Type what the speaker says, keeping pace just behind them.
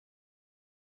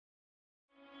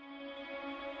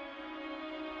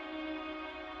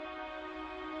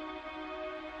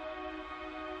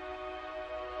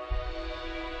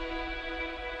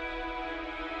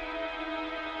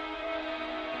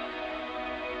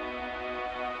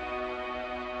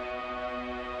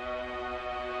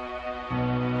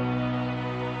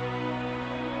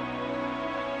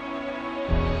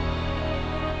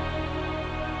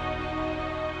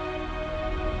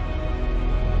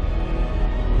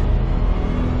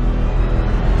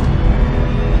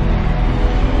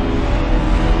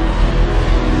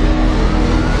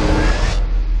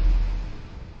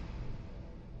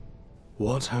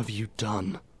What have you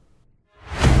done?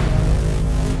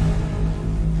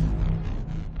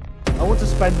 I want to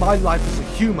spend my life as a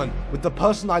human with the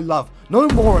person I love, no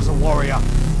more as a warrior.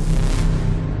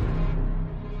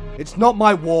 It's not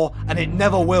my war, and it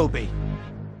never will be.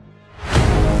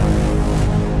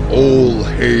 All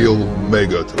hail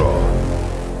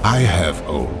Megatron. I have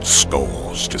old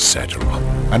scores to settle,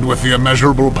 and with the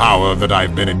immeasurable power that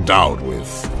I've been endowed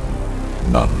with,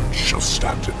 none shall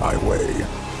stand in my way.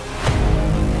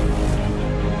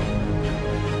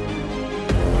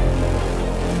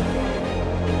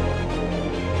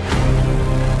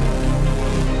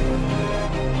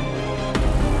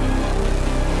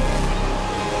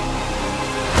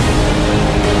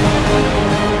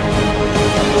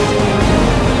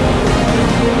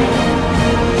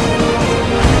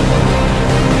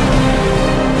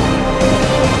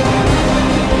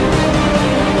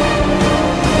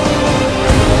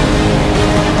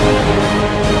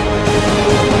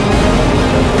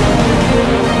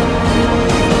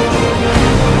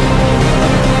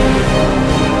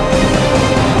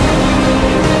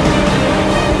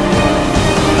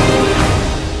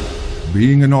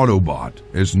 Being an Autobot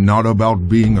is not about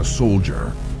being a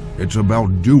soldier. It's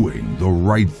about doing the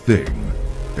right thing.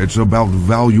 It's about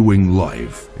valuing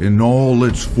life in all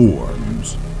its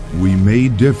forms. We may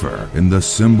differ in the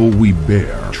symbol we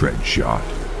bear, TREADSHOT,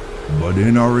 but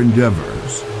in our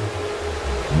endeavors,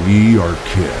 we are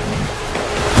kin.